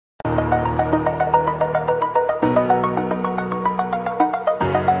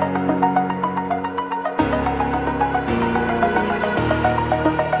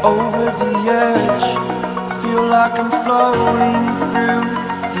I'm floating through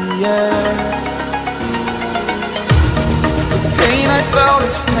the air. The pain I felt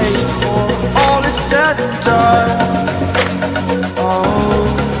is paid for, all is said and done. Oh,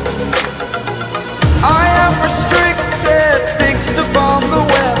 I am restricted, fixed upon the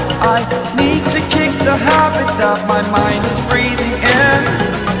web. I need to kick the habit that my mind is breathing in.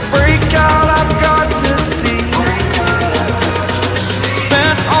 Break out, I've got to see.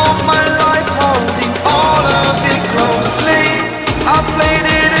 Spent all my life holding all of it closely. I played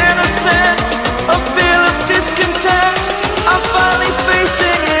it innocent, a feel of discontent. I'm finally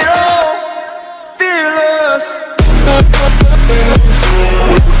facing it all, fearless.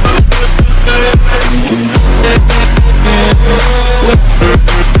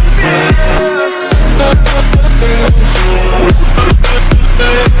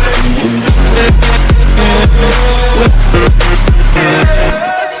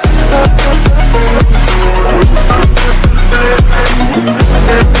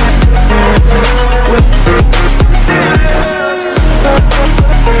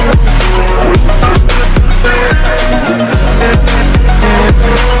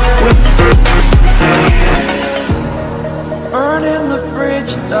 Burning the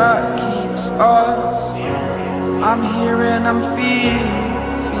bridge that keeps us. I'm here and I'm feeling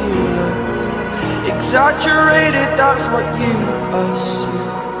fearless. Exaggerated, that's what you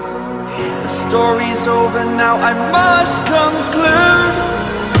assume. The story's over now, I must conclude.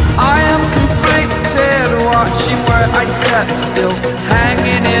 I am conflicted, watching where I step still.